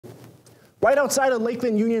Right outside of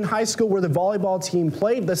Lakeland Union High School where the volleyball team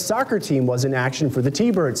played, the soccer team was in action for the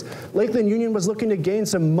T-Birds. Lakeland Union was looking to gain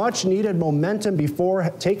some much needed momentum before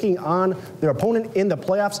taking on their opponent in the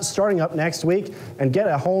playoffs starting up next week and get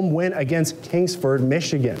a home win against Kingsford,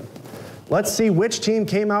 Michigan. Let's see which team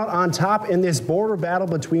came out on top in this border battle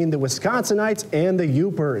between the Wisconsinites and the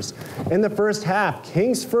Yoopers. In the first half,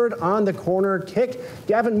 Kingsford on the corner kick.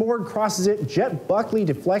 Gavin Moore crosses it. Jet Buckley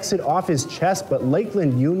deflects it off his chest, but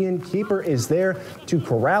Lakeland Union keeper is there to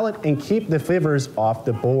corral it and keep the Fivers off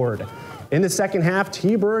the board. In the second half,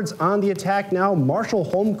 T-Birds on the attack now. Marshall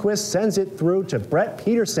Holmquist sends it through to Brett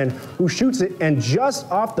Peterson, who shoots it, and just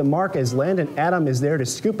off the mark as Landon Adam is there to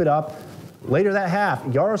scoop it up. Later that half,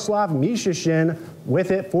 Yaroslav Mishashin with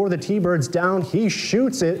it for the T-Birds down. He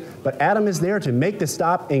shoots it, but Adam is there to make the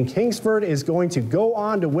stop, and Kingsford is going to go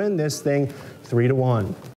on to win this thing 3-1.